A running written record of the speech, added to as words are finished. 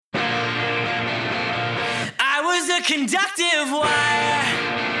a conductive wire,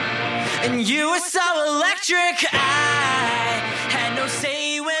 and you were so electric. I had no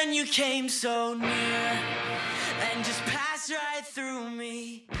say when you came so near, and just passed right through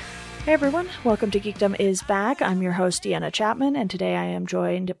me. Hey everyone, welcome to Geekdom is Back. I'm your host, Deanna Chapman, and today I am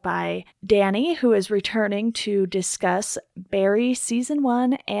joined by Danny, who is returning to discuss Barry Season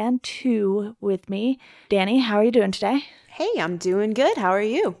 1 and 2 with me. Danny, how are you doing today? Hey, I'm doing good. How are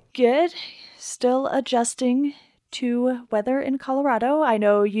you? Good. Still adjusting to weather in Colorado. I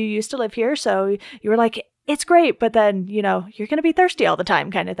know you used to live here, so you were like, it's great, but then, you know, you're going to be thirsty all the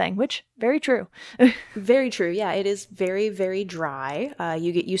time kind of thing, which, very true. Very true. Yeah, it is very, very dry.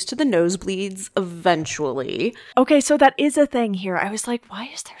 You get used to the nosebleeds eventually. Okay, so that is a thing here. I was like,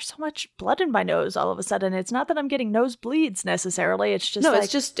 why is there so much blood in my nose all of a sudden? It's not that I'm getting nosebleeds necessarily. It's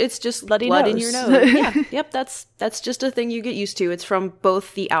just it's just bloody blood nose. in your nose. Yeah, yep. That's just a thing you get used to. It's from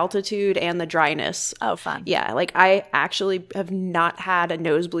both the altitude and the dryness. Oh, fun. Yeah, like I actually have not had a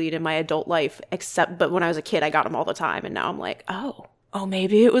nosebleed in my adult life, but when I was a kid, I got them all the time, and now I'm like, oh,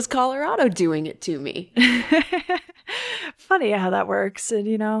 maybe it was Colorado doing it to me. Funny how that works. And,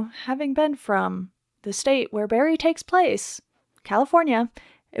 you know, having been from the state where Barry takes place, California,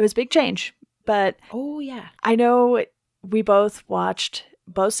 it was a big change. But oh, yeah. I know we both watched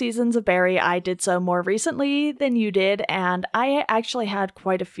both seasons of Barry. I did so more recently than you did, and I actually had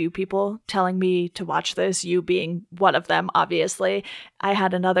quite a few people telling me to watch this, you being one of them, obviously. I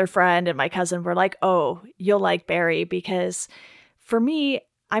had another friend and my cousin were like, oh, you'll like Barry, because for me,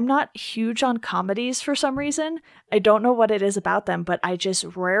 I'm not huge on comedies for some reason. I don't know what it is about them, but I just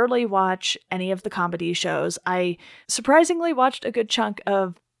rarely watch any of the comedy shows. I surprisingly watched a good chunk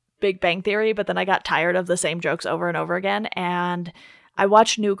of Big Bang Theory, but then I got tired of the same jokes over and over again, and I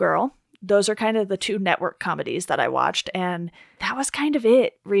watched New Girl. Those are kind of the two network comedies that I watched, and that was kind of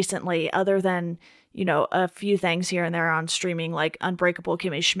it recently, other than, you know, a few things here and there on streaming, like Unbreakable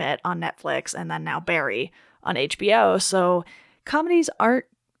Kimmy Schmidt on Netflix, and then now Barry on HBO. So comedies aren't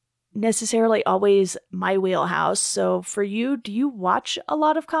necessarily always my wheelhouse. So for you, do you watch a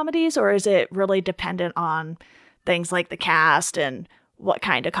lot of comedies, or is it really dependent on things like the cast and what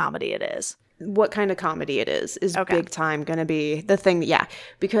kind of comedy it is? What kind of comedy it is okay. Big time gonna be the thing. Yeah,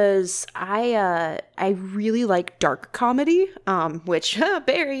 because I really like dark comedy, which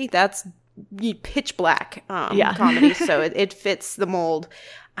Barry, that's pitch black comedy, so it fits the mold.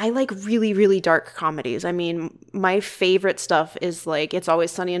 I like really, really dark comedies. I mean, my favorite stuff is like It's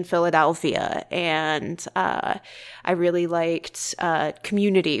Always Sunny in Philadelphia, and I really liked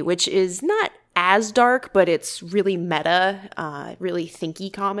Community, which is not as dark, but it's really meta, really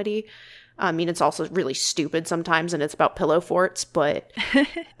thinky comedy. I mean, it's also really stupid sometimes, and it's about pillow forts, but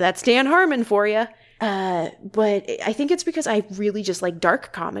that's Dan Harmon for you. But I think it's because I really just like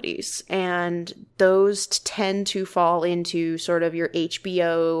dark comedies, and those tend to fall into sort of your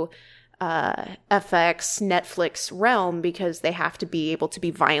HBO, FX, Netflix realm, because they have to be able to be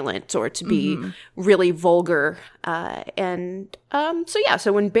violent or to be really vulgar.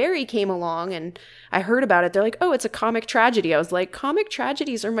 So when Barry came along and I heard about it, they're like, oh, it's a comic tragedy. I was like, comic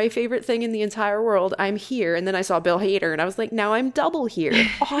tragedies are my favorite thing in the entire world. I'm here. And then I saw Bill Hader and I was like, now I'm double here.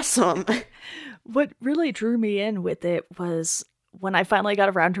 Awesome. What really drew me in with it was when I finally got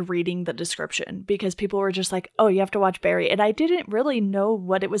around to reading the description, because people were just like, oh, you have to watch Barry. And I didn't really know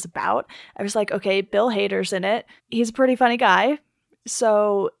what it was about. I was like, okay, Bill Hader's in it. He's a pretty funny guy.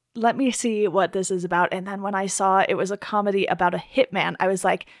 So let me see what this is about. And then when I saw it was a comedy about a hitman, I was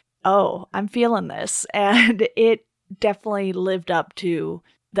like, oh, I'm feeling this. And it definitely lived up to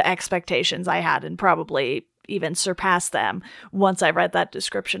the expectations I had, and probably even surpassed them. Once I read that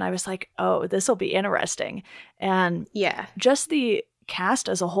description, I was like, oh, this will be interesting. And yeah, just the cast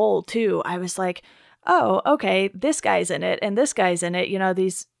as a whole too, I was like, oh, okay, this guy's in it and this guy's in it. You know,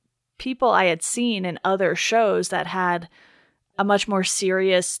 these people I had seen in other shows that had a much more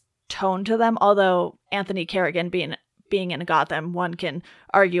serious tone to them, although Anthony Carrigan being in Gotham, one can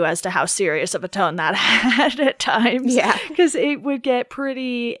argue as to how serious of a tone that had at times. Yeah, because it would get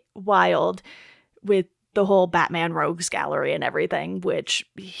pretty wild with the whole Batman Rogues Gallery and everything, which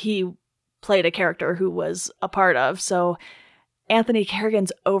he played a character who was a part of. So Anthony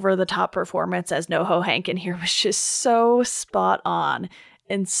Carrigan's over-the-top performance as NoHo Hank in here was just so spot on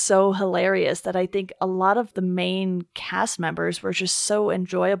and so hilarious that I think a lot of the main cast members were just so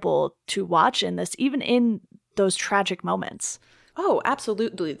enjoyable to watch in this, even in those tragic moments. Oh,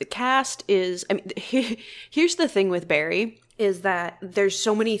 absolutely. The cast is, I mean, here's the thing with Barry, is that there's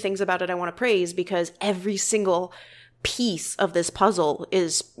so many things about it I want to praise, because every single piece of this puzzle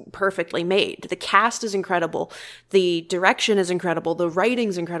is perfectly made. The cast is incredible. The direction is incredible. The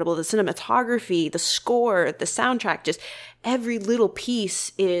writing's incredible. The cinematography, the score, the soundtrack, just every little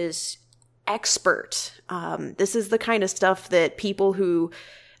piece is expert. This is the kind of stuff that people who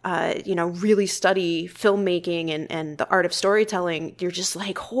really study filmmaking and the art of storytelling, you're just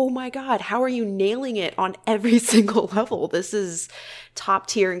like, oh my God, how are you nailing it on every single level? This is top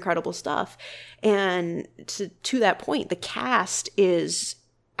tier, incredible stuff. And to that point, the cast is,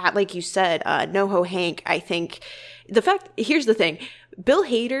 like you said, NoHo Hank, I think here's the thing. Bill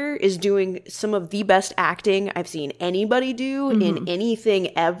Hader is doing some of the best acting I've seen anybody do in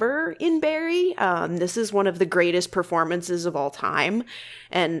anything ever in Barry. This is one of the greatest performances of all time.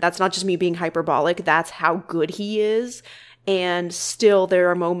 And that's not just me being hyperbolic. That's how good he is. And still there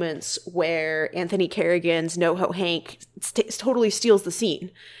are moments where Anthony Carrigan's NoHo Hank totally steals the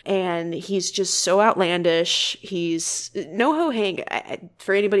scene. And he's just so outlandish. NoHo Hank,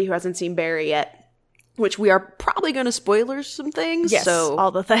 for anybody who hasn't seen Barry yet, which we are probably going to spoilers some things. Yes, so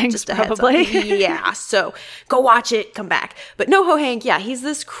all the things, just probably. Yeah, so go watch it, come back. But NoHo Hank, yeah, he's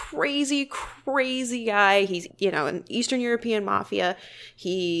this crazy, crazy guy. He's, an Eastern European mafia.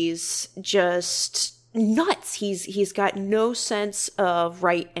 He's just nuts. He's got no sense of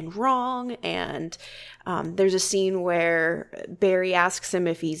right and wrong. And there's a scene where Barry asks him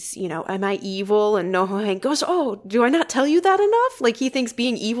if he's, am I evil? And NoHo Hank goes, oh, do I not tell you that enough? Like, he thinks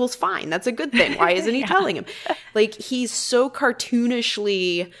being evil's fine. That's a good thing. Why isn't he telling him? Like, he's so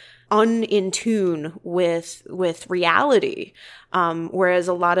cartoonishly in tune with reality. Whereas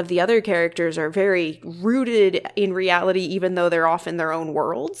a lot of the other characters are very rooted in reality, even though they're off in their own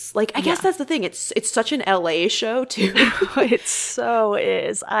worlds. Like, I guess that's the thing. It's such an LA show too. It so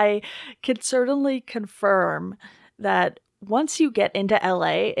is. I can certainly confirm that once you get into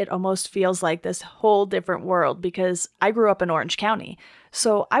LA, it almost feels like this whole different world, because I grew up in Orange County.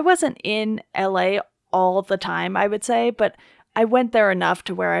 So I wasn't in LA all the time, I would say, but I went there enough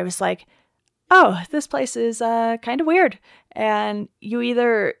to where I was like, oh, this place is kind of weird. And you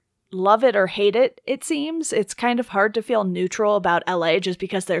either love it or hate it, it seems. It's kind of hard to feel neutral about LA just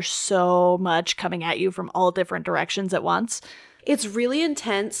because there's so much coming at you from all different directions at once. It's really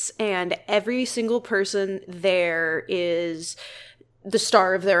intense, and every single person there is the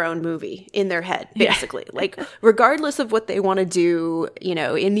star of their own movie in their head, basically. Yeah. Like, regardless of what they want to do,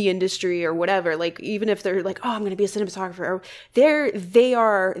 in the industry or whatever, like, even if they're like, oh, I'm going to be a cinematographer, they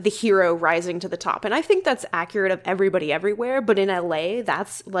are the hero rising to the top. And I think that's accurate of everybody everywhere, but in LA,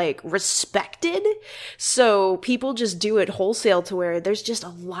 that's like respected. So people just do it wholesale to where there's just a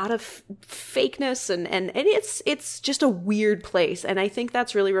lot of fakeness and it's just a weird place. And I think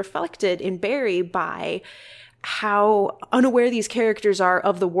that's really reflected in Barry by how unaware these characters are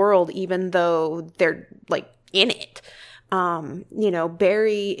of the world, even though they're like in it.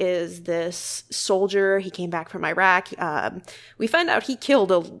 Barry is this soldier. He came back from Iraq. We find out he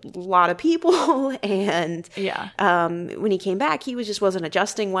killed a lot of people. And when he came back, he wasn't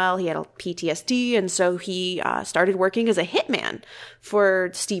adjusting well. He had a PTSD. And so he started working as a hitman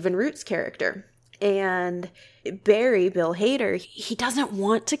for Stephen Root's character. And Barry, Bill Hader, he doesn't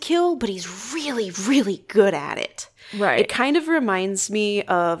want to kill, but he's really, really good at it. Right. It kind of reminds me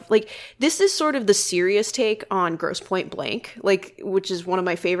of, like, this is sort of the serious take on Grosse Pointe Blank, like, which is one of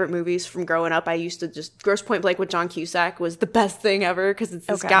my favorite movies from growing up. I used to Grosse Pointe Blank with John Cusack was the best thing ever, because it's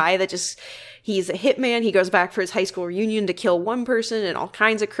this guy that he's a hitman. He goes back for his high school reunion to kill one person, and all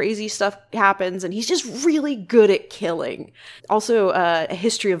kinds of crazy stuff happens, and he's just really good at killing. Also, a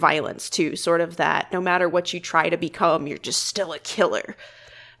history of violence, too, sort of that no matter what you try to become, you're just still a killer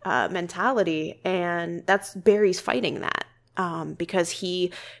mentality. And that's Barry's fighting that because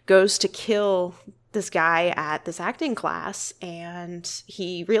he goes to kill this guy at this acting class, and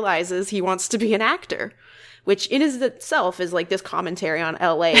he realizes he wants to be an actor, which in itself is like this commentary on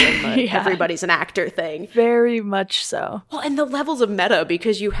LA and the everybody's an actor thing. Very much so. Well, and the levels of meta,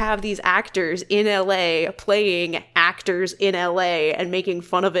 because you have these actors in LA playing actors in LA and making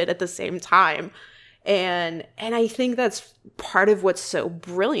fun of it at the same time. And I think that's part of what's so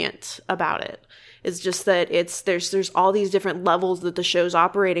brilliant about it. It's just that there's all these different levels that the show's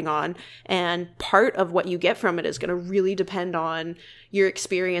operating on, and part of what you get from it is going to really depend on your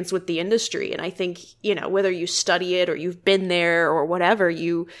experience with the industry. And I think, whether you study it or you've been there or whatever,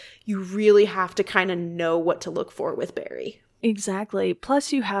 you really have to kind of know what to look for with Barry. Exactly.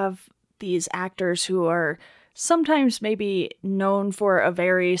 Plus you have these actors who are sometimes maybe known for a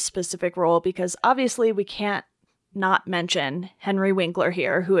very specific role, because obviously we can't not mention Henry Winkler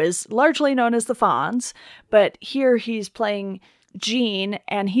here, who is largely known as the Fonz, but here he's playing Gene,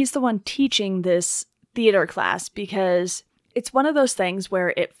 and he's the one teaching this theater class, because it's one of those things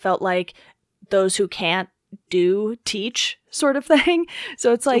where it felt like those who can't do teach sort of thing.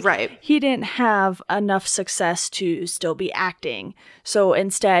 So it's like he didn't have enough success to still be acting. So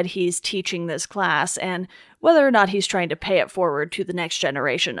instead he's teaching this class, and whether or not he's trying to pay it forward to the next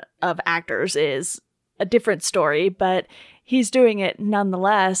generation of actors is a different story, but he's doing it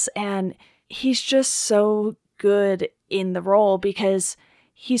nonetheless. And he's just so good in the role because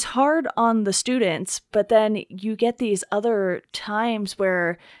he's hard on the students, but then you get these other times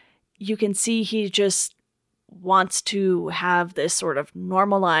where you can see he just wants to have this sort of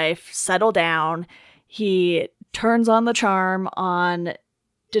normal life, settle down. He turns on the charm on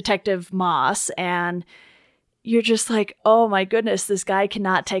Detective Moss, and you're just like, oh my goodness, this guy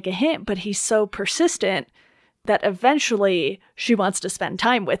cannot take a hint, but he's so persistent that eventually she wants to spend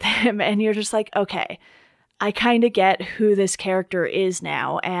time with him. And you're just like, okay, I kind of get who this character is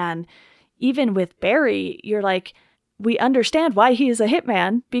now. And even with Barry, you're like, we understand why he is a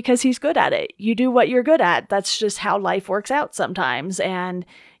hitman, because he's good at it. You do what you're good at. That's just how life works out sometimes. And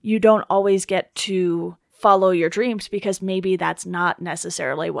you don't always get to follow your dreams because maybe that's not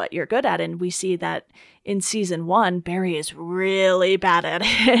necessarily what you're good at. And we see that in season 1, Barry is really bad at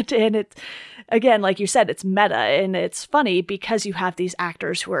it. And it's, again, like you said, it's meta, and it's funny because you have these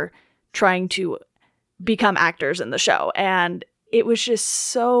actors who are trying to become actors in the show. And it was just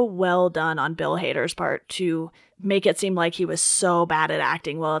so well done on Bill Hader's part to make it seem like he was so bad at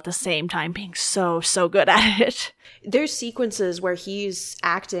acting while at the same time being so good at it. There's sequences where he's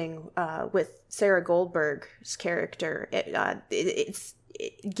acting with Sarah Goldberg's character.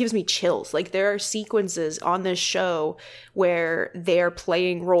 It gives me chills. Like, there are sequences on this show where they're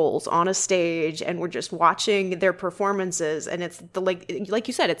playing roles on a stage and we're just watching their performances, and it's the like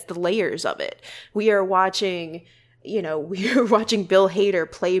you said, it's the layers of it. We are watching Bill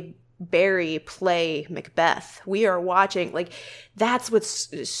Hader play Barry play Macbeth. We are watching, like, that's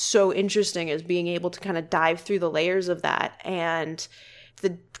what's so interesting, is being able to kind of dive through the layers of that. And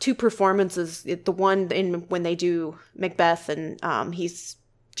the two performances, the one when they do Macbeth, and he's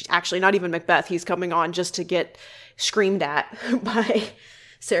actually not even Macbeth, he's coming on just to get screamed at by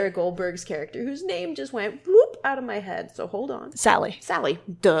Sarah Goldberg's character, whose name just went bloop out of my head. So hold on. Sally.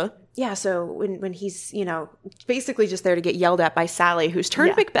 Duh. Yeah, so when he's, basically just there to get yelled at by Sally, who's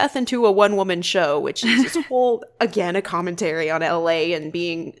turned Macbeth into a one-woman show, which is this whole, again, a commentary on LA and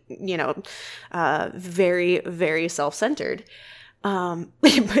being, very, very self-centered.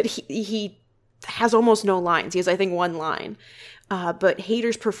 But he has almost no lines. He has, I think, one line. But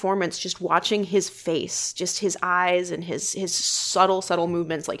Hader's performance, just watching his face, just his eyes and his subtle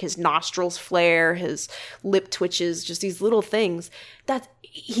movements, like his nostrils flare, his lip twitches, just these little things, that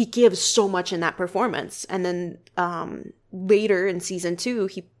he gives so much in that performance. And then later in season 2,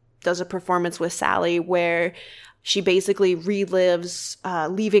 he does a performance with Sally where she basically relives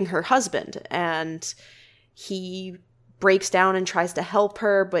leaving her husband, and he breaks down and tries to help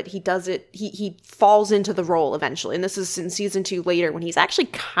her, but he falls into the role eventually. And this is in season 2 later, when he's actually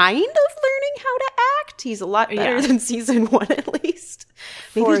kind of learning how to act. He's a lot better than season 1, at least.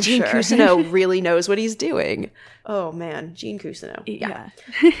 Maybe Gene Cousineau really knows what he's doing. Oh man, Gene Cousineau. Yeah.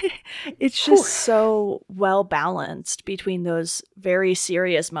 It's just so well balanced between those very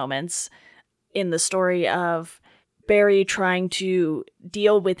serious moments in the story of Barry trying to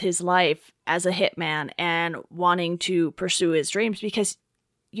deal with his life as a hitman and wanting to pursue his dreams, because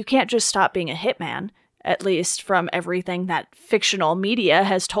you can't just stop being a hitman, at least from everything that fictional media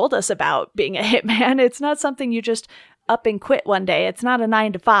has told us about being a hitman. It's not something you just up and quit one day. It's not a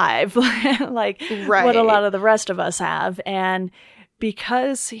 9-to-5 like what a lot of the rest of us have. And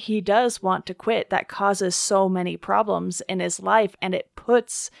because he does want to quit, that causes so many problems in his life, and it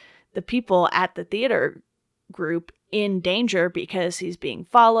puts the people at the theater group in danger because he's being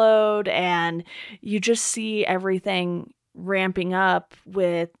followed. And you just see everything ramping up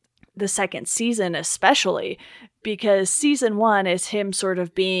with the second season, especially because season 1 is him sort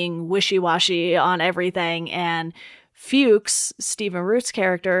of being wishy-washy on everything, and Fuchs, Stephen Root's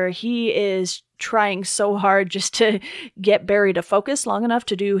character, he is trying so hard just to get Barry to focus long enough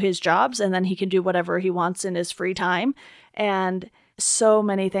to do his jobs, and then he can do whatever he wants in his free time. And so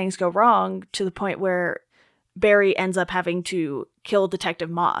many things go wrong to the point where Barry ends up having to kill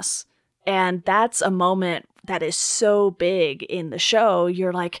Detective Moss. And that's a moment that is so big in the show.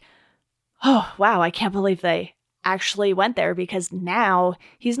 You're like, oh, wow, I can't believe they actually went there, because now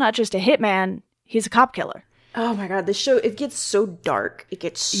he's not just a hitman, he's a cop killer. Oh my god, this show, it gets so dark. It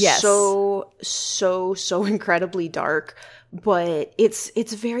gets so incredibly dark, but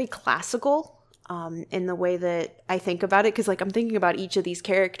it's very classical. in the way that I think about it, because like I'm thinking about each of these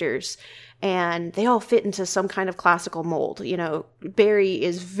characters and they all fit into some kind of classical mold. You know, Barry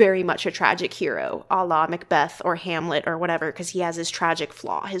is very much a tragic hero, a la Macbeth or Hamlet or whatever, because he has his tragic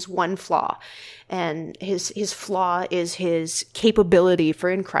flaw, his one flaw, and his flaw is his capability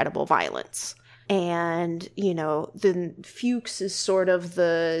for incredible violence. And, you know, then Fuchs is sort of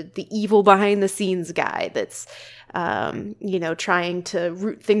the evil behind the scenes guy that's, you know, trying to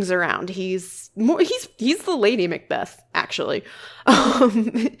root things around. He's the Lady Macbeth, actually.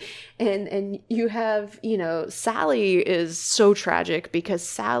 And you have, you know, Sally is so tragic because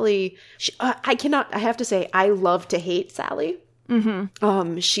Sally, I have to say, I love to hate Sally.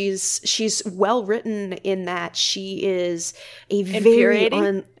 Mm-hmm. She's well written in that she is a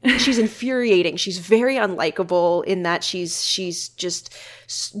infuriating. She's infuriating. She's very unlikable in that she's just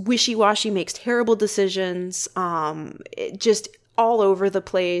wishy-washy, makes terrible decisions, just all over the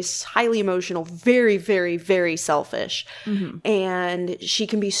place, highly emotional, very, very, very selfish. Mm-hmm. And she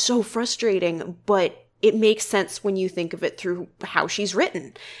can be so frustrating, but it makes sense when you think of it through how she's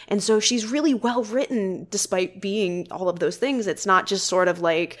written. And so she's really well written despite being all of those things. It's not just sort of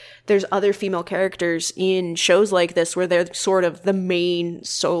like there's other female characters in shows like this where they're sort of the main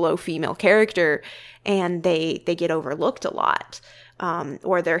solo female character and they get overlooked a lot.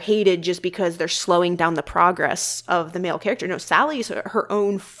 Or they're hated just because they're slowing down the progress of the male character. No, Sally's her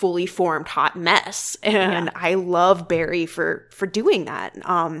own fully formed hot mess. And yeah. I love Barry for doing that.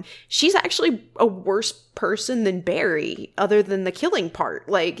 She's actually a worse person than Barry, other than the killing part.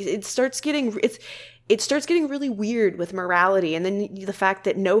 Like, it starts getting really weird with morality. And then the fact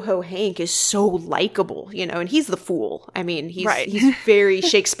that NoHo Hank is so likable, you know, and he's the fool. I mean, he's very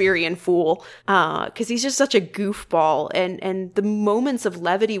Shakespearean fool, because he's just such a goofball. And the moments of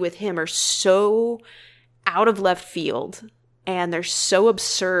levity with him are so out of left field and they're so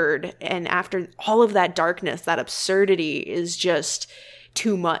absurd. And after all of that darkness, that absurdity is just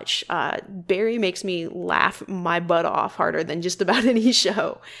too much. Barry makes me laugh my butt off harder than just about any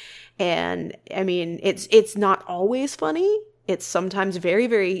show. And I mean, it's not always funny. It's sometimes very,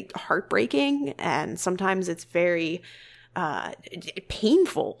 very heartbreaking, and sometimes it's very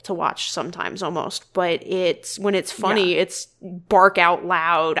painful to watch sometimes almost. But when it's funny, it's bark out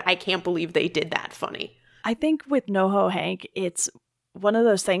loud. I can't believe they did that funny. I think with NoHo Hank, it's one of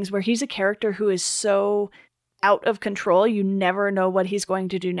those things where he's a character who is so out of control. You never know what he's going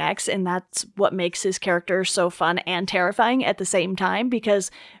to do next. And that's what makes his character so fun and terrifying at the same time,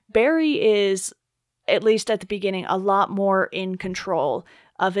 because Barry is, at least at the beginning, a lot more in control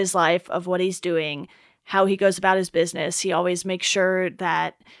of his life, of what he's doing, how he goes about his business. He always makes sure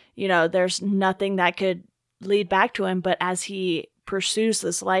that, you know, there's nothing that could lead back to him. But as he pursues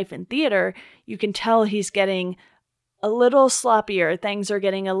this life in theater, you can tell he's getting a little sloppier. Things are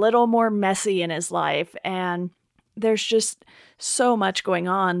getting a little more messy in his life. And there's just so much going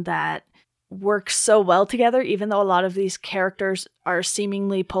on that works so well together, even though a lot of these characters are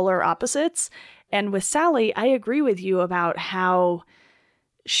seemingly polar opposites. And with Sally, I agree with you about how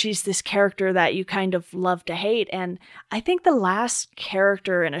she's this character that you kind of love to hate. And I think the last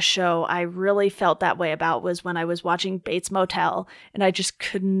character in a show I really felt that way about was when I was watching Bates Motel, and I just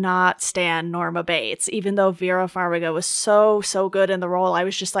could not stand Norma Bates. Even though Vera Farmiga was so good in the role, I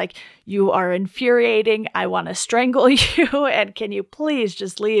was just like, you are infuriating. I want to strangle you. And can you please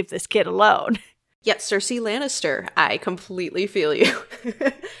just leave this kid alone? Yet Cersei Lannister, I completely feel you.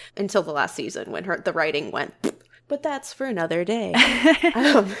 Until the last season when the writing went... But that's for another day.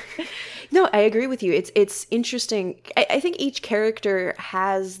 No, I agree with you. It's interesting. I think each character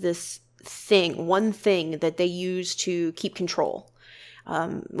has this one thing that they use to keep control.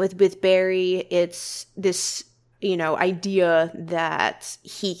 With Barry, it's this, you know, idea that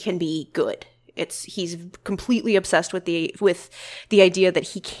he can be good. He's completely obsessed with the idea that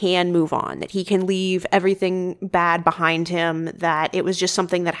he can move on, that he can leave everything bad behind him, that it was just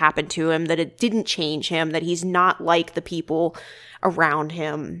something that happened to him, that it didn't change him, that he's not like the people around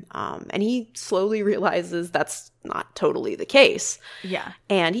him. And he slowly realizes that's not totally the case. Yeah.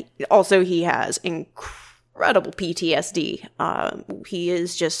 And he has incredible PTSD. He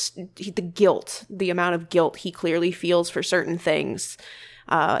is just the amount of guilt he clearly feels for certain things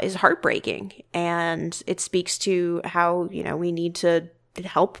is heartbreaking. And it speaks to how, you know, we need to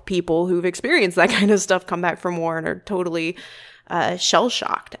help people who've experienced that kind of stuff come back from war and are totally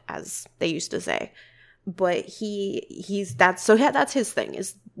shell-shocked, as they used to say. but that's his thing,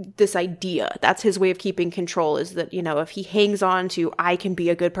 is this idea. That's his way of keeping control, is that, you know, if he hangs on to, I can be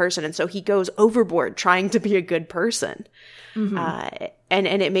a good person, and so he goes overboard trying to be a good person. Mm-hmm. And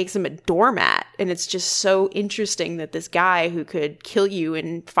it makes him a doormat. And it's just so interesting that this guy who could kill you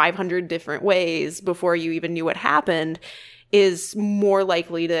in 500 different ways before you even knew what happened is more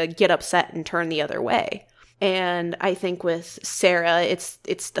likely to get upset and turn the other way. And I think with Sarah, it's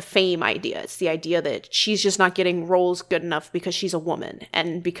the fame idea. It's the idea that she's just not getting roles good enough because she's a woman,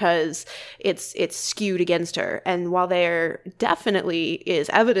 and because it's skewed against her. And while there definitely is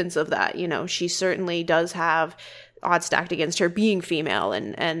evidence of that, you know, she certainly does have odds stacked against her being female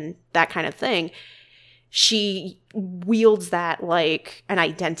and that kind of thing, she wields that like an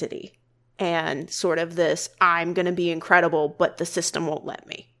identity and sort of this, I'm going to be incredible, but the system won't let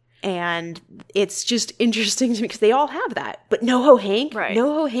me. And it's just interesting to me because they all have that. But NoHo Hank, right.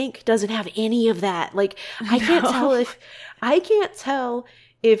 NoHo Hank doesn't have any of that. Like, I can't tell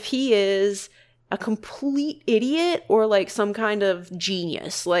if he is a complete idiot or like some kind of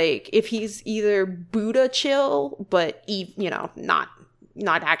genius. Like, if he's either Buddha chill, but you know, not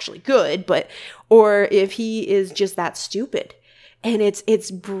actually good, or if he is just that stupid. And it's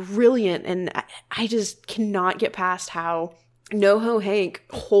brilliant, and I just cannot get past how NoHo Hank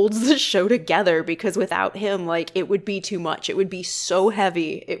holds the show together, because without him, like, it would be too much. It would be so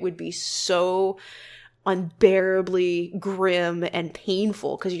heavy. It would be so unbearably grim and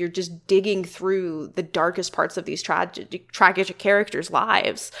painful, because you're just digging through the darkest parts of these tragic characters'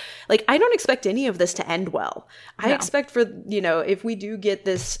 lives. Like, I don't expect any of this to end well. I expect for, you know, if we do get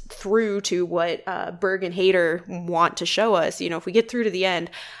this through to what Berg and Hader want to show us, you know, if we get through to the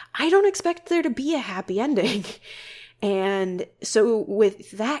end, I don't expect there to be a happy ending. And so with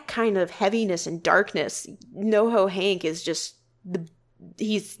that kind of heaviness and darkness, NoHo Hank is just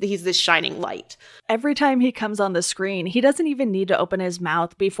he's this shining light. Every time he comes on the screen, he doesn't even need to open his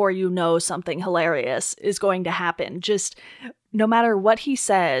mouth before you know something hilarious is going to happen. Just no matter what he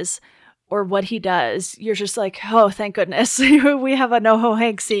says or what he does, you're just like, oh, thank goodness. We have a NoHo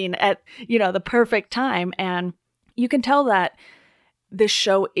Hank scene at, you know, the perfect time. And you can tell that this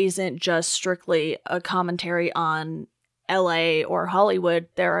show isn't just strictly a commentary on LA or Hollywood.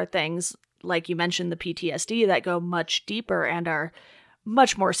 There are things, like you mentioned, the PTSD, that go much deeper and are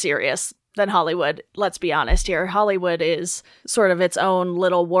much more serious than Hollywood. Let's be honest here. Hollywood is sort of its own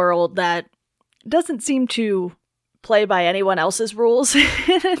little world that doesn't seem to play by anyone else's rules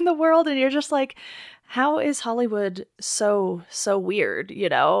in the world. And you're just like, how is Hollywood so weird, you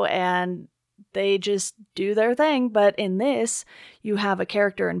know? And they just do their thing. But in this, you have a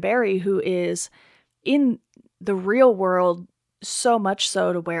character in Barry who is in the real world, so much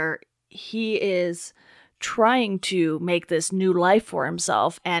so to where he is trying to make this new life for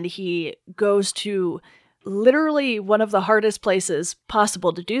himself, and he goes to literally one of the hardest places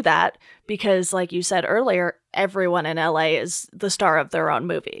possible to do that, because, like you said earlier, everyone in LA is the star of their own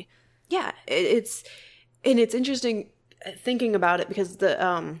movie. Yeah, it's interesting thinking about it, because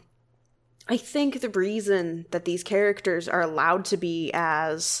I think the reason that these characters are allowed to be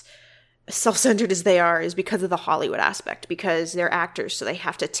as self-centered as they are is because of the Hollywood aspect, because they're actors, so they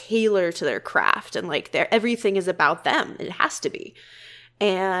have to tailor to their craft, and like everything is about them. It has to be.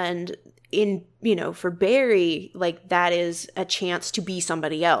 And in, you know, for Barry, like, that is a chance to be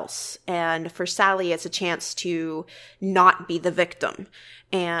somebody else, and for Sally, it's a chance to not be the victim.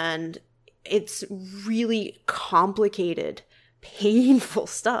 And it's really complicated, painful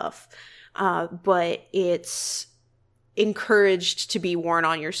stuff, but it's encouraged to be worn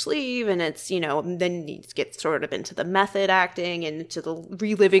on your sleeve. And it's, you know, then you get sort of into the method acting and into the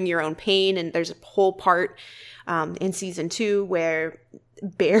reliving your own pain. And there's a whole part in season 2 where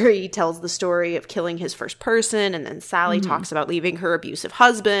Barry tells the story of killing his first person, and then Sally talks about leaving her abusive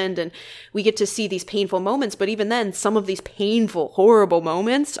husband, and we get to see these painful moments. But even then, some of these painful, horrible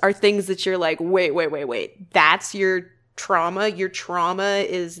moments are things that you're like, wait, that's your trauma? Your trauma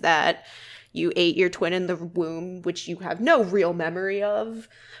is that you ate your twin in the womb, which you have no real memory of,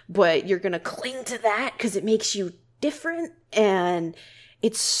 but you're going to cling to that because it makes you different. And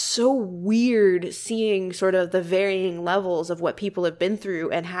it's so weird seeing sort of the varying levels of what people have been through,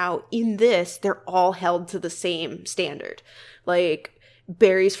 and how in this, they're all held to the same standard. Like,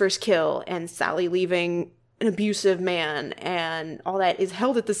 Barry's first kill and Sally leaving an abusive man and all that is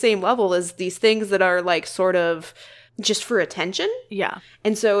held at the same level as these things that are like sort of just for attention. Yeah.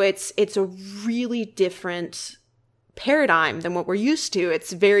 And so it's a really different paradigm than what we're used to.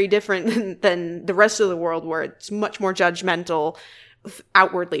 It's very different than the rest of the world, where it's much more judgmental,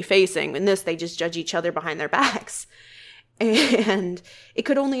 outwardly facing. In this, they just judge each other behind their backs. And it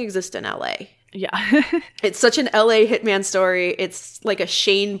could only exist in LA. Yeah. It's such an LA hitman story. It's like a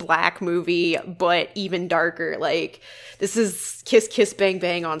Shane Black movie, but even darker. Like, this is Kiss Kiss Bang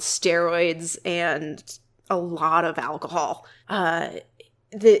Bang on steroids and a lot of alcohol.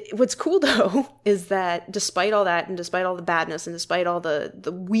 What's cool, though, is that despite all that, and despite all the badness, and despite all the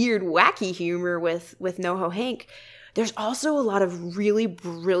weird, wacky humor with NoHo Hank, there's also a lot of really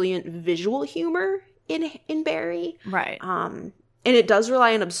brilliant visual humor in Barry. Right. And it does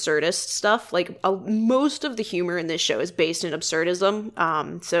rely on absurdist stuff. Like, most of the humor in this show is based in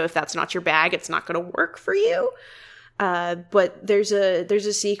absurdism. So if that's not your bag, it's not going to work for you. But there's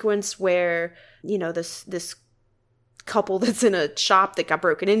a sequence where, you know, this couple that's in a shop that got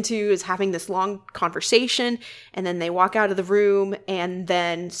broken into is having this long conversation, and then they walk out of the room, and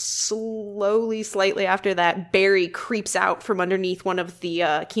then slowly, slightly after that, Barry creeps out from underneath one of the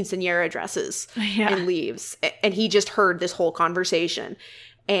quinceañera dresses and leaves. And he just heard this whole conversation.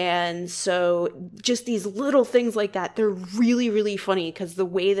 And so just these little things like that, they're really, really funny, because the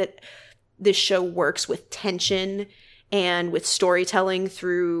way that this show works with tension and with storytelling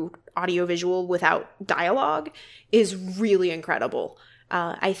through audiovisual without dialogue is really incredible.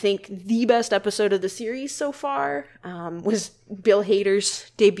 I think the best episode of the series so far was Bill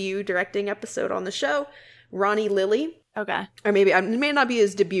Hader's debut directing episode on the show, Ronnie Lily. Okay. Or maybe, it may not be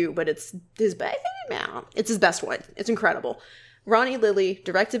his debut, but it's his best. It's his best one. It's incredible. Ronnie Lily,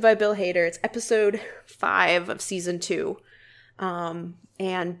 directed by Bill Hader. It's episode 5 of season 2.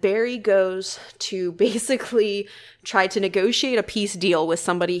 And Barry goes to basically try to negotiate a peace deal with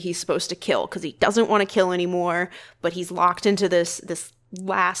somebody he's supposed to kill, because he doesn't want to kill anymore, but he's locked into this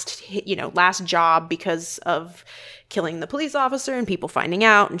last job because of killing the police officer and people finding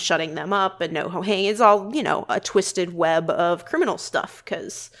out and shutting them up. And NoHo Hank is all, you know, a twisted web of criminal stuff,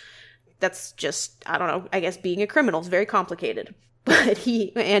 because that's just, I don't know, I guess being a criminal is very complicated. But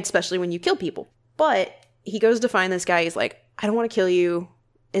and especially when you kill people. But he goes to find this guy. He's like, I don't want to kill you.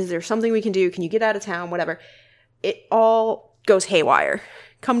 Is there something we can do? Can you get out of town? Whatever. It all goes haywire.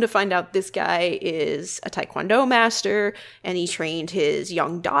 Come to find out, this guy is a Taekwondo master, and he trained his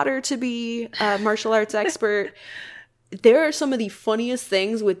young daughter to be a martial arts expert. There are some of the funniest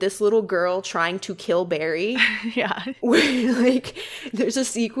things with this little girl trying to kill Barry. Yeah. Where, like, there's a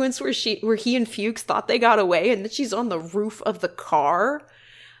sequence where he and Fuchs thought they got away, and then she's on the roof of the car.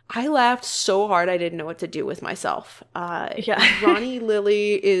 I laughed so hard I didn't know what to do with myself. Ronnie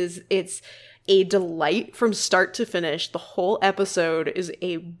Lily it's a delight from start to finish. The whole episode is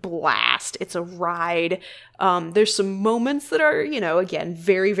a blast. It's a ride. There's some moments that are, you know, again,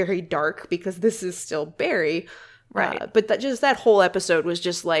 very, very dark, because this is still Barry. Right. But that whole episode was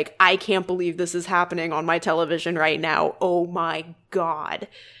just like, I can't believe this is happening on my television right now. Oh my God.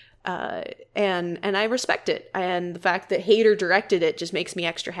 And I respect it. And the fact that Hader directed it just makes me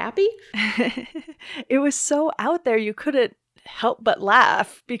extra happy. It was so out there, you couldn't help but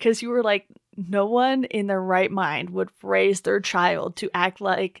laugh, because you were like, no one in their right mind would raise their child to act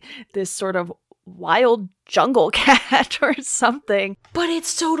like this sort of wild jungle cat or something. But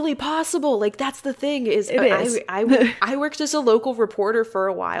it's totally possible. Like, that's the thing is, I worked as a local reporter for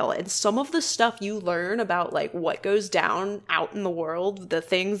a while, and some of the stuff you learn about, like, what goes down out in the world, the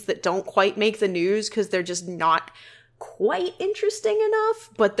things that don't quite make the news because they're just not quite interesting enough,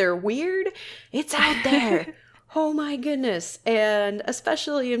 but they're weird, it's out there. Oh my goodness. And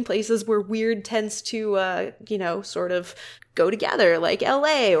especially in places where weird tends to, sort of go together, like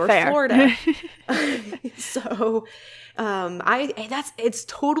LA or Florida. So, it's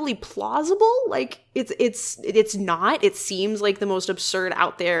totally plausible. Like, it's not, it seems like the most absurd,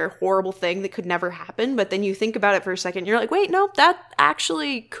 out there, horrible thing that could never happen. But then you think about it for a second, you're like, wait, no, that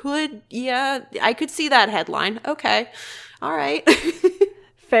actually could, I could see that headline. Okay. All right.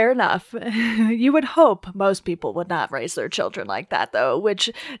 Fair enough. You would hope most people would not raise their children like that, though, which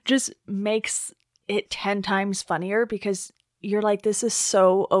just makes it 10 times funnier, because you're like, this is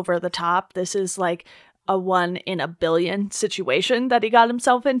so over the top. This is like a 1 in a billion situation that he got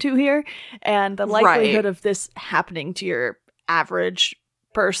himself into here. And the likelihood of this happening to your average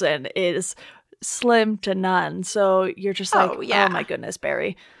person is slim to none. So you're just like, oh my goodness,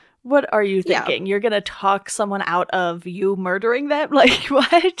 Barry. What are you thinking? You're going to talk someone out of you murdering them? Like,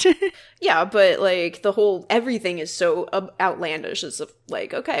 what? Yeah, but, like, everything is so outlandish. It's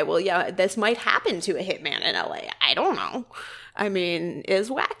like, okay, well, yeah, this might happen to a hitman in LA. I don't know. I mean, it's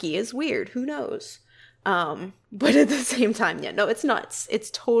wacky, it's weird. Who knows? But at the same time, it's nuts.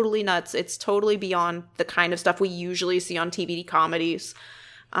 It's totally nuts. It's totally beyond the kind of stuff we usually see on TV comedies.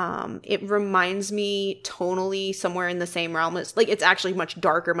 It reminds me tonally somewhere in the same realm as, like, it's actually much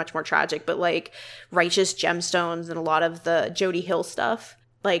darker, much more tragic, but like Righteous Gemstones and a lot of the Jody Hill stuff.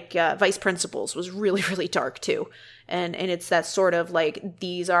 like Vice Principals was really, really dark too. And it's that sort of like,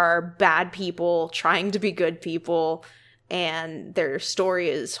 these are bad people trying to be good people, and their story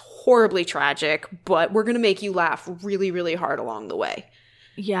is horribly tragic, but we're going to make you laugh really, really hard along the way.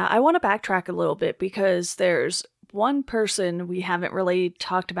 Yeah, I want to backtrack a little bit because there's one person we haven't really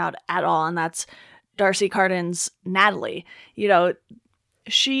talked about at all, and that's D'Arcy Carden's Natalie. You know,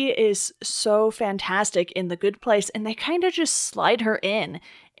 she is so fantastic in The Good Place, and they kind of just slide her in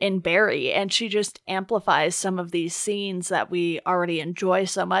Barry, and she just amplifies some of these scenes that we already enjoy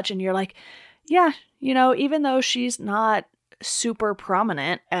so much, and you're like, yeah, you know, even though she's not super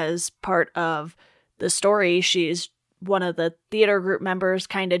prominent as part of the story, she's one of the theater group members,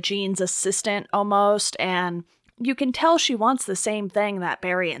 kind of Jean's assistant almost, and you can tell she wants the same thing that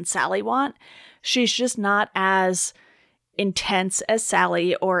Barry and Sally want. She's just not as intense as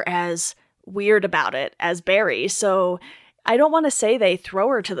Sally or as weird about it as Barry. So I don't want to say they throw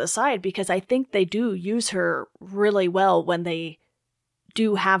her to the side, because I think they do use her really well when they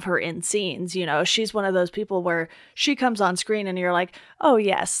do have her in scenes. You know, she's one of those people where she comes on screen and you're like, oh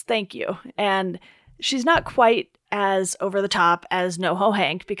yes, thank you. And she's not quite as over the top as NoHo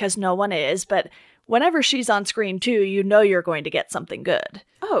Hank, because no one is, but whenever she's on screen too, you know you're going to get something good.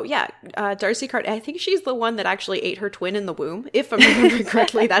 Oh, yeah. D'Arcy Carden, I think she's the one that actually ate her twin in the womb. If I'm remembering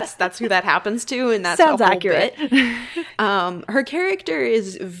correctly, that's who that happens to, and that's sounds a whole accurate. Bit. Her character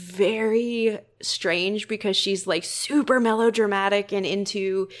is very strange because she's like super melodramatic and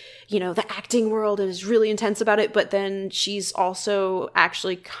into, you know, the acting world, is really intense about it, but then she's also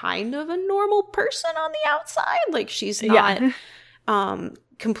actually kind of a normal person on the outside. Like, she's not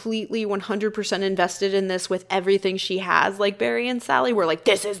completely 100% invested in this with everything she has, like Barry and Sally were like,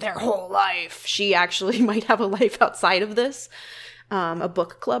 this is their whole life. She actually might have a life outside of this, a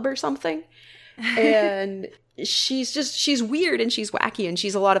book club or something. And she's weird and she's wacky and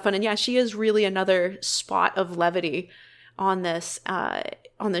she's a lot of fun. And yeah, she is really another spot of levity on this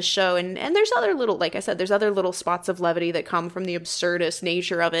show. And there's other little, like I said, there's other little spots of levity that come from the absurdist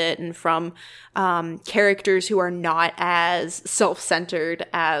nature of it and from characters who are not as self-centered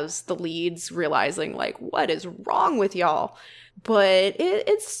as the leads, realizing like, what is wrong with y'all? But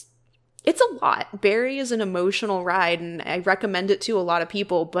it's a lot. Barry is an emotional ride, and I recommend it to a lot of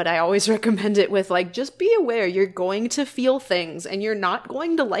people, but I always recommend it with like, just be aware you're going to feel things and you're not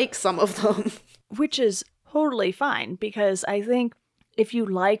going to like some of them. Which is totally fine, because I think if you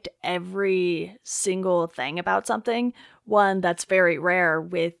liked every single thing about something, one that's very rare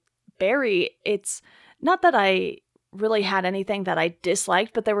with Barry, it's not that I really had anything that I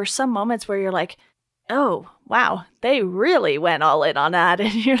disliked, but there were some moments where you're like, oh, wow, they really went all in on that.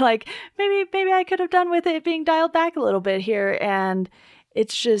 And you're like, maybe I could have done with it being dialed back a little bit here. And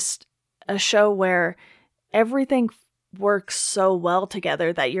it's just a show where everything works so well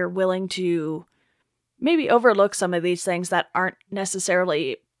together that you're willing to maybe overlook some of these things that aren't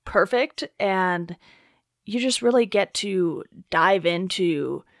necessarily perfect, and you just really get to dive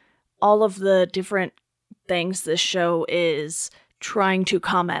into all of the different things this show is trying to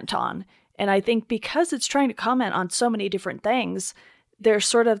comment on. And I think because it's trying to comment on so many different things, there's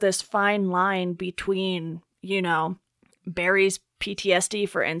sort of this fine line between, you know, Barry's PTSD,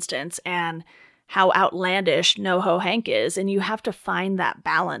 for instance, and how outlandish NoHo Hank is, and you have to find that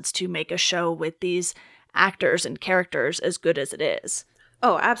balance to make a show with these actors and characters as good as it is.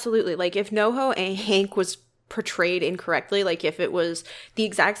 Oh, absolutely. Like, if NoHo Hank was portrayed incorrectly, like if it was the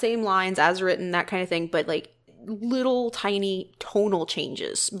exact same lines as written, that kind of thing, but like little tiny tonal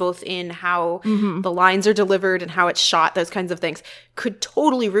changes, both in how the lines are delivered and how it's shot, those kinds of things, could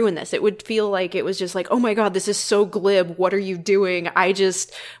totally ruin this. It would feel like it was just like, oh my God, this is so glib. What are you doing? I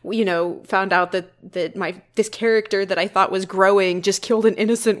just, you know, found out that this character that I thought was growing just killed an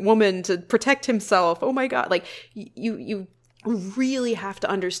innocent woman to protect himself. Oh my God. Like, you really have to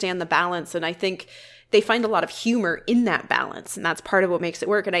understand the balance. And I think they find a lot of humor in that balance. And that's part of what makes it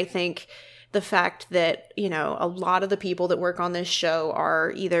work. And I think the fact that, you know, a lot of the people that work on this show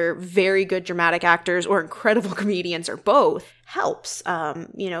are either very good dramatic actors or incredible comedians or both helps.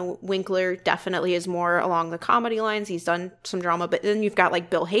 You know, Winkler definitely is more along the comedy lines. He's done some drama, but then you've got like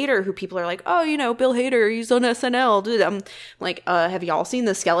Bill Hader, who people are like, oh, you know, Bill Hader, he's on SNL. Dude, I'm like, have y'all seen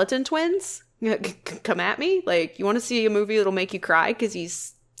the Skeleton Twins? Come at me. Like, you want to see a movie that'll make you cry because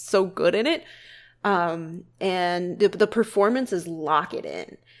he's so good in it. And the performances lock it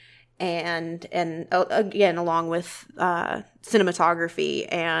in. and again, along with cinematography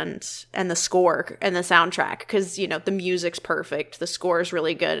and the score and the soundtrack, because the music's perfect, the score is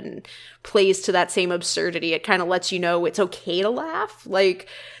really good and plays to that same absurdity. It kind of lets you know it's okay to laugh. Like,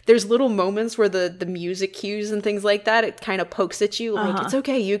 there's little moments where the music cues and things like that, it kind of pokes at you like, it's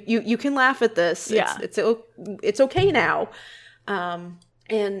okay, you can laugh at this. Yeah. It's okay now.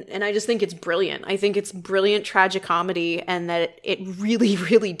 And I just think it's brilliant. I think it's brilliant tragicomedy, and that it really,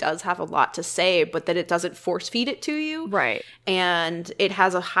 really does have a lot to say, but that it doesn't force feed it to you. Right. And it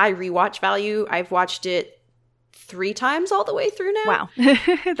has a high rewatch value. I've watched it 3 times all the way through now. Wow.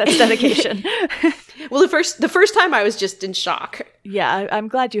 That's dedication. Well, the first time I was just in shock. Yeah, I'm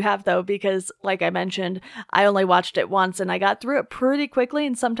glad you have, though, because like I mentioned, I only watched it once and I got through it pretty quickly,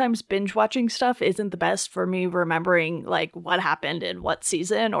 and sometimes binge watching stuff isn't the best for me remembering like what happened in what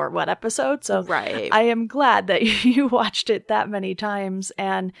season or what episode. So right. I am glad that you watched it that many times.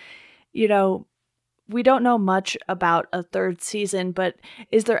 And we don't know much about a 3rd season, but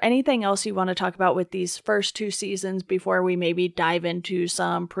is there anything else you want to talk about with these first 2 seasons before we maybe dive into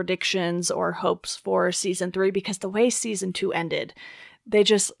some predictions or hopes for season 3? Because the way season 2 ended, they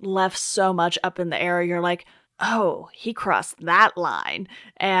just left so much up in the air. You're like, oh, he crossed that line.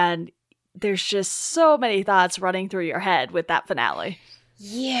 And there's just so many thoughts running through your head with that finale.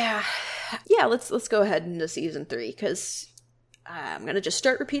 Yeah, let's go ahead into season 3, because I'm going to just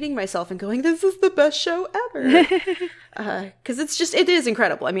start repeating myself and going, this is the best show ever. Because it is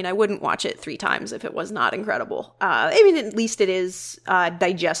incredible. I mean, I wouldn't watch it 3 times if it was not incredible. I mean, at least it is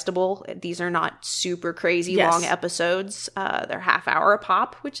digestible. These are not super crazy long episodes. They're half-hour a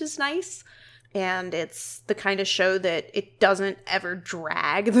pop, which is nice. And it's the kind of show that it doesn't ever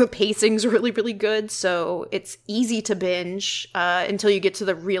drag. The pacing's really, really good. So it's easy to binge until you get to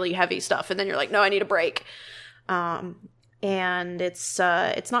the really heavy stuff. And then you're like, no, I need a break. And it's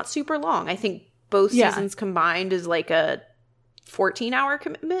not super long. I think both seasons combined is like a 14-hour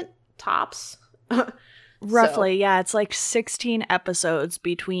commitment, tops. Roughly, yeah. It's like 16 episodes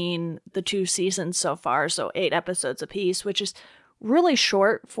between the 2 seasons so far, so 8 episodes apiece, which is really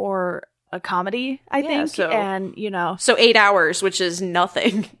short for a comedy, I think. So 8 hours, which is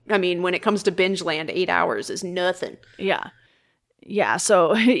nothing. I mean, when it comes to binge land, 8 hours is nothing. Yeah. Yeah,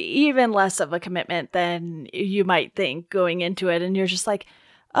 so even less of a commitment than you might think going into it. And you're just like,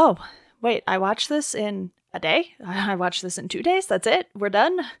 oh, wait, I watched this in a day? I watched this in 2 days? That's it? We're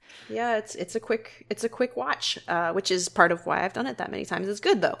done? Yeah, it's a quick watch, which is part of why I've done it that many times. It's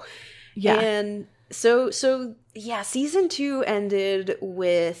good, though. Yeah. And so yeah, season 2 ended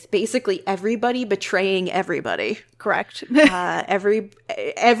with basically everybody betraying everybody. Correct.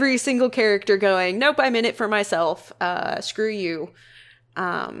 Every single character going, nope, I'm in it for myself. Screw you.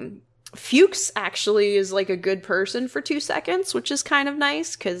 Fuchs actually is like a good person for 2 seconds, which is kind of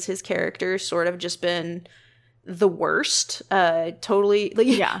nice because his character's sort of just been the worst. Totally. Like,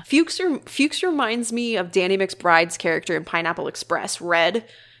 yeah. Fuchs reminds me of Danny McBride's character in Pineapple Express, Red.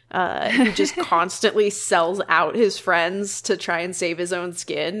 Who just constantly sells out his friends to try and save his own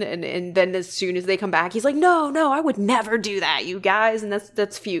skin, and then as soon as they come back, he's like, no, I would never do that, you guys. And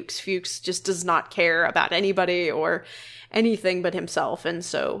that's Fuchs. Fuchs just does not care about anybody or anything but himself, and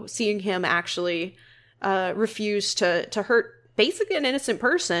so seeing him actually refuse to hurt basically an innocent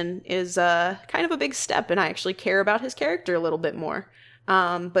person is kind of a big step, and I actually care about his character a little bit more.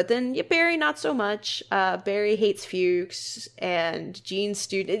 But then Barry, not so much. Barry hates Fuchs, and Gene's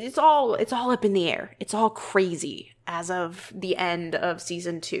student. It's all up in the air. It's all crazy as of the end of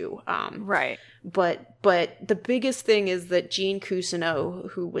season 2. Right. But the biggest thing is that Gene Cousineau,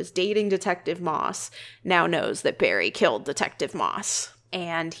 who was dating Detective Moss, now knows that Barry killed Detective Moss,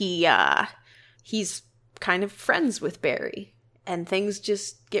 and he's kind of friends with Barry. And things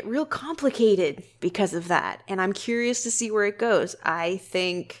just get real complicated because of that. And I'm curious to see where it goes. I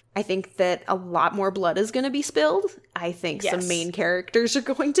think that a lot more blood is going to be spilled. I think some main characters are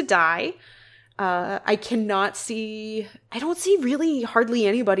going to die. I don't see really hardly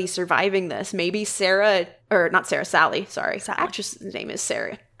anybody surviving this. Maybe Sally. Sorry. Sally. Actress's name is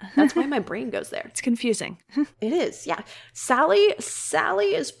Sarah. That's why my brain goes there. It's confusing. It is, yeah. Sally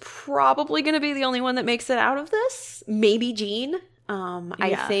is probably going to be the only one that makes it out of this. Maybe Gene.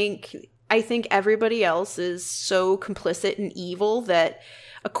 I think everybody else is so complicit and evil that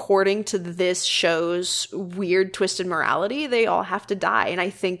according to this show's weird twisted morality, they all have to die. And I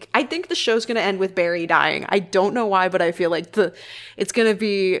think the show's going to end with Barry dying. I don't know why, but I feel like it's going to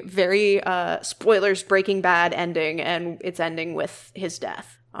be very spoilers, Breaking Bad ending, and it's ending with his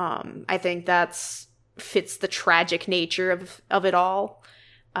death. I think fits the tragic nature of it all.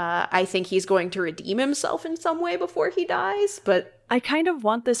 I think he's going to redeem himself in some way before he dies, but I kind of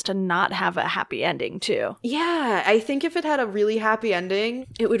want this to not have a happy ending, too. Yeah, I think if it had a really happy ending,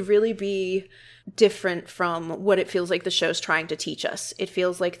 it would really be different from what it feels like the show's trying to teach us. It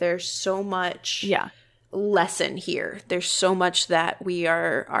feels like there's so much lesson here. There's so much that we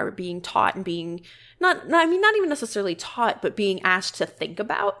are being taught and being not even necessarily taught, but being asked to think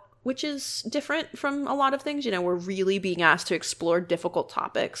about, which is different from a lot of things. You know, we're really being asked to explore difficult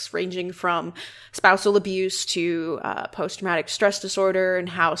topics ranging from spousal abuse to post-traumatic stress disorder and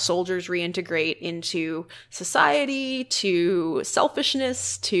how soldiers reintegrate into society, to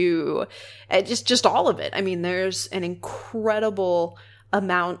selfishness, to just all of it. I mean, there's an incredible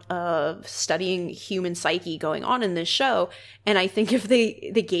amount of studying human psyche going on in this show, and I think if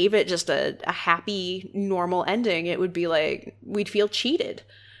they gave it just a happy, normal ending, it would be like we'd feel cheated.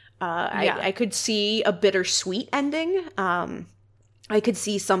 I could see a bittersweet ending. I could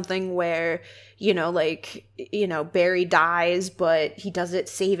see something where, Barry dies, but he does it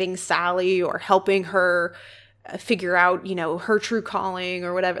saving Sally or helping her figure out, her true calling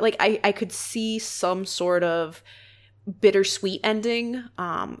or whatever. Like, I could see some sort of bittersweet ending.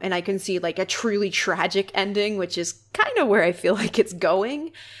 And I can see like a truly tragic ending, which is kind of where I feel like it's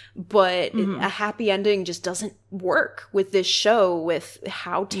going. But a happy ending just doesn't work with this show, with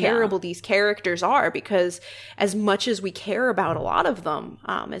how terrible these characters are, because as much as we care about a lot of them,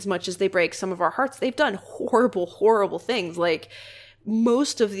 as much as they break some of our hearts, they've done horrible, horrible things. Like,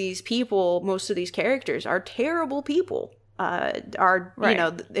 most of these characters are terrible people.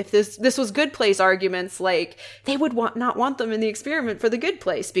 If this was Good Place arguments, like, they would not want them in the experiment for the Good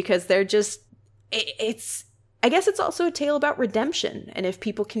Place, because they're just, I guess it's also a tale about redemption, and if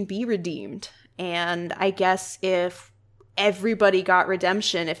people can be redeemed. And I guess if everybody got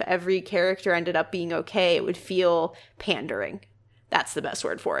redemption, if every character ended up being okay, it would feel pandering. That's the best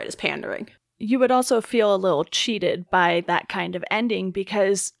word for it, is pandering. You would also feel a little cheated by that kind of ending,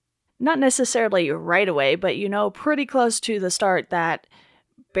 because not necessarily right away, but pretty close to the start, that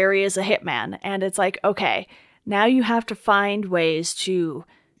Barry is a hitman. And it's like, okay, now you have to find ways to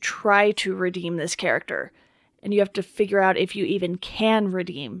try to redeem this character. And you have to figure out if you even can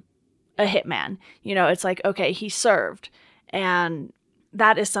redeem a hitman. It's like, okay, he served. And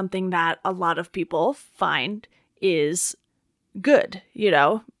that is something that a lot of people find is good.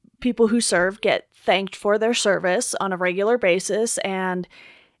 People who serve get thanked for their service on a regular basis. And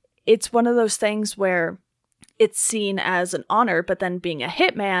it's one of those things where it's seen as an honor, but then being a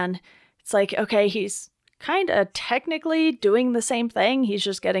hitman, it's like, okay, he's kind of technically doing the same thing. He's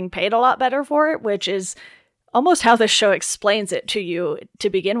just getting paid a lot better for it, which is almost how the show explains it to you to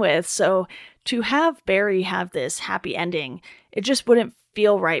begin with. So to have Barry have this happy ending, it just wouldn't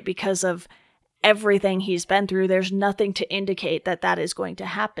feel right because of everything he's been through. There's nothing to indicate that that is going to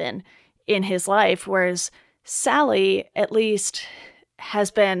happen in his life. Whereas Sally, at least,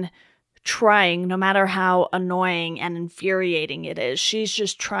 has been trying, no matter how annoying and infuriating it is. She's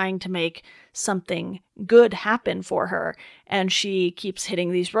just trying to make something good happen for her, and she keeps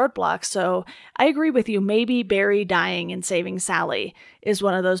hitting these roadblocks. So I agree with you. Maybe Barry dying and saving Sally is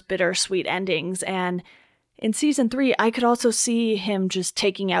one of those bittersweet endings. And in season 3, I could also see him just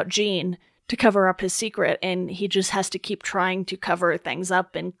taking out Jean to cover up his secret, and he just has to keep trying to cover things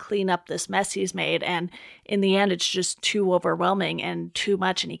up and clean up this mess he's made, and in the end it's just too overwhelming and too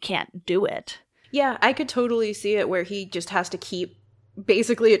much, and he can't do it. Yeah, I could totally see it where he just has to keep,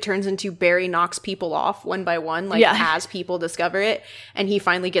 basically it turns into Barry knocks people off one by one, like, as people discover it, and he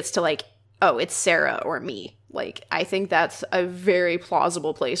finally gets to, like, oh, it's Sarah or me. Like, I think that's a very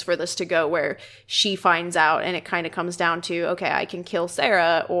plausible place for this to go, where she finds out and it kind of comes down to, okay, I can kill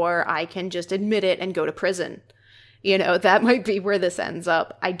Sarah, or I can just admit it and go to prison. That might be where this ends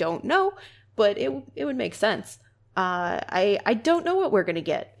up. I don't know, but it would make sense. I don't know what we're going to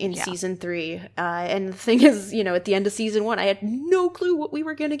get in season 3. And the thing is, at the end of season 1, I had no clue what we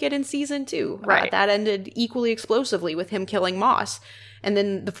were going to get in season 2. Right. That ended equally explosively with him killing Moss. And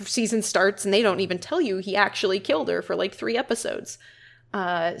then the season starts and they don't even tell you he actually killed her for like 3 episodes.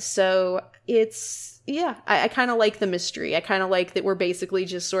 So it's, I kind of like the mystery. I kind of like that we're basically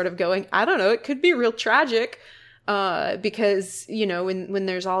just sort of going, I don't know, it could be real tragic. Because, when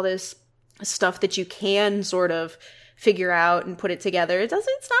there's all this stuff that you can sort of figure out and put it together, it's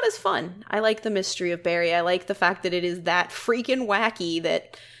not as fun. I like the mystery of Barry. I like the fact that it is that freaking wacky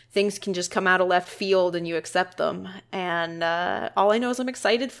that things can just come out of left field and you accept them. And all I know is I'm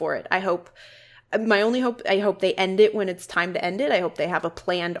excited for it. I hope they end it when it's time to end it. I hope they have a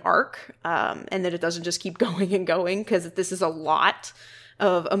planned arc, and that it doesn't just keep going and going, because this is a lot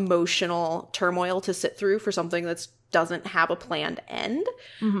of emotional turmoil to sit through for something that's doesn't have a planned end.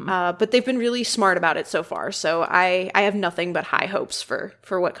 But they've been really smart about it so far. So I have nothing but high hopes for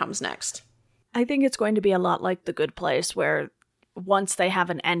what comes next. I think it's going to be a lot like The Good Place, where once they have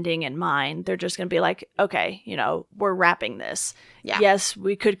an ending in mind, they're just going to be like, okay, we're wrapping this. Yeah. Yes,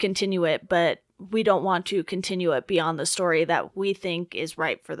 we could continue it, but we don't want to continue it beyond the story that we think is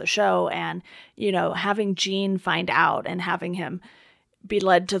right for the show. And, having Gene find out and having him be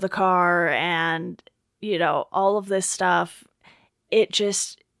led to the car and, all of this stuff, it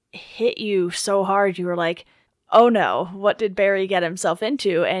just hit you so hard. You were like, oh no, what did Barry get himself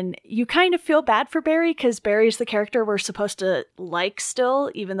into? And you kind of feel bad for Barry because Barry's the character we're supposed to like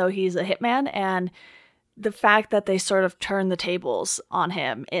still, even though he's a hitman. And the fact that they sort of turn the tables on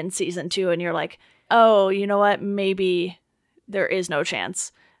him in season 2, and you're like, oh, you know what? Maybe there is no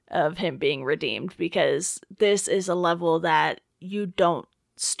chance of him being redeemed, because this is a level that you don't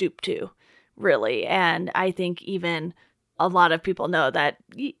stoop to, really. And I think even a lot of people know that,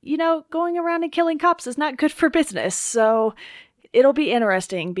 going around and killing cops is not good for business. So it'll be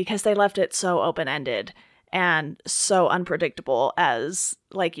interesting because they left it so open-ended and so unpredictable, as,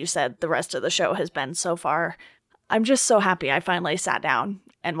 like you said, the rest of the show has been so far. I'm just so happy I finally sat down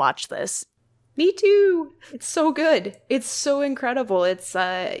and watched this. Me too. It's so good. It's so incredible. It's,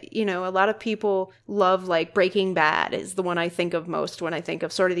 a lot of people love, like, Breaking Bad is the one I think of most when I think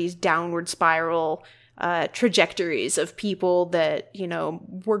of sort of these downward spiral trajectories of people that,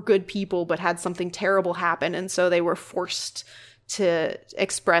 were good people but had something terrible happen, and so they were forced to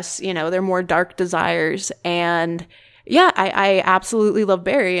express, their more dark desires. And yeah, I absolutely love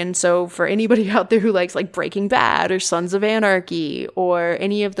Barry. And so for anybody out there who likes like Breaking Bad or Sons of Anarchy or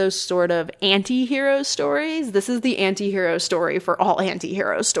any of those sort of anti-hero stories, this is the anti-hero story for all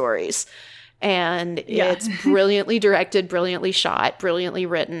anti-hero stories. And it's brilliantly directed, brilliantly shot, brilliantly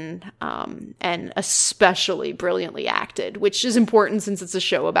written, and especially brilliantly acted, which is important since it's a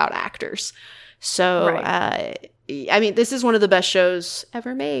show about actors. So, this is one of the best shows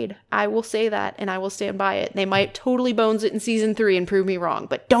ever made. I will say that, and I will stand by it. They might totally bones it in season 3 and prove me wrong,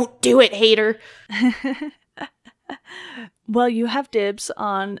 but don't do it, hater. Well, you have dibs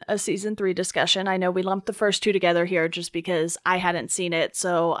on a season 3 discussion. I know we lumped the first 2 together here just because I hadn't seen it,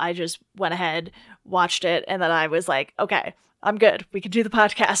 so I just went ahead, watched it, and then I was like, okay, I'm good. We can do the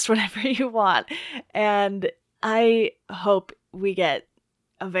podcast whenever you want. And I hope we get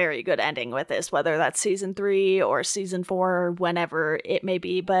a very good ending with this, whether that's season 3 or season 4 or whenever it may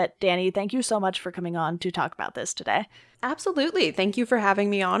be. But Danny, thank you so much for coming on to talk about this today. Absolutely. Thank you for having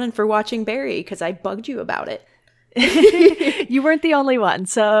me on and for watching Barry, because I bugged you about it. You weren't the only one,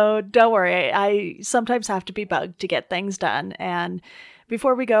 so don't worry. I sometimes have to be bugged to get things done. And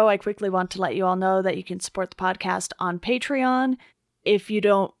before we go, I quickly want to let you all know that you can support the podcast on Patreon. If you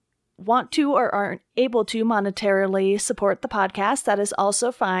don't want to or aren't able to monetarily support the podcast, that is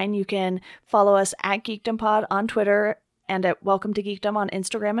also fine. You can follow us at GeekdomPod on Twitter and at Welcome to Geekdom on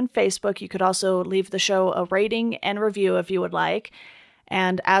Instagram and Facebook. You could also leave the show a rating and review if you would like.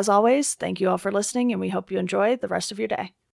 And as always, thank you all for listening, and we hope you enjoy the rest of your day.